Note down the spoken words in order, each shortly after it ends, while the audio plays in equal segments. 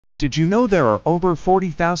Did you know there are over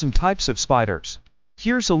 40,000 types of spiders?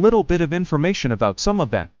 Here's a little bit of information about some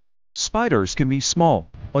of them. Spiders can be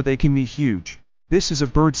small, or they can be huge. This is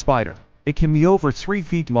a bird spider. It can be over 3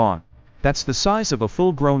 feet long. That's the size of a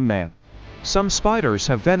full-grown man. Some spiders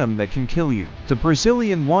have venom that can kill you. The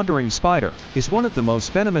Brazilian wandering spider is one of the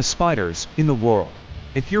most venomous spiders in the world.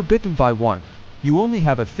 If you're bitten by one, you only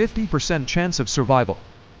have a 50% chance of survival.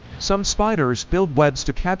 Some spiders build webs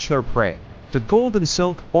to catch their prey. The golden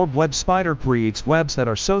silk orb web spider creates webs that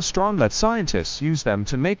are so strong that scientists use them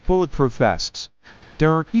to make bulletproof vests.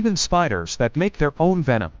 There are even spiders that make their own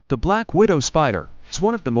venom. The black widow spider is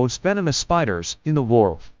one of the most venomous spiders in the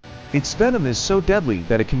world. Its venom is so deadly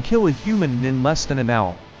that it can kill a human in less than an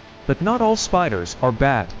hour. But not all spiders are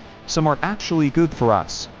bad. Some are actually good for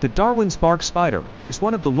us. The Darwin's bark spider is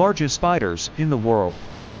one of the largest spiders in the world.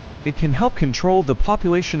 It can help control the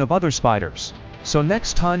population of other spiders. So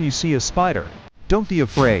next time you see a spider, don't be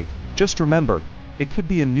afraid. Just remember, it could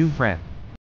be a new friend.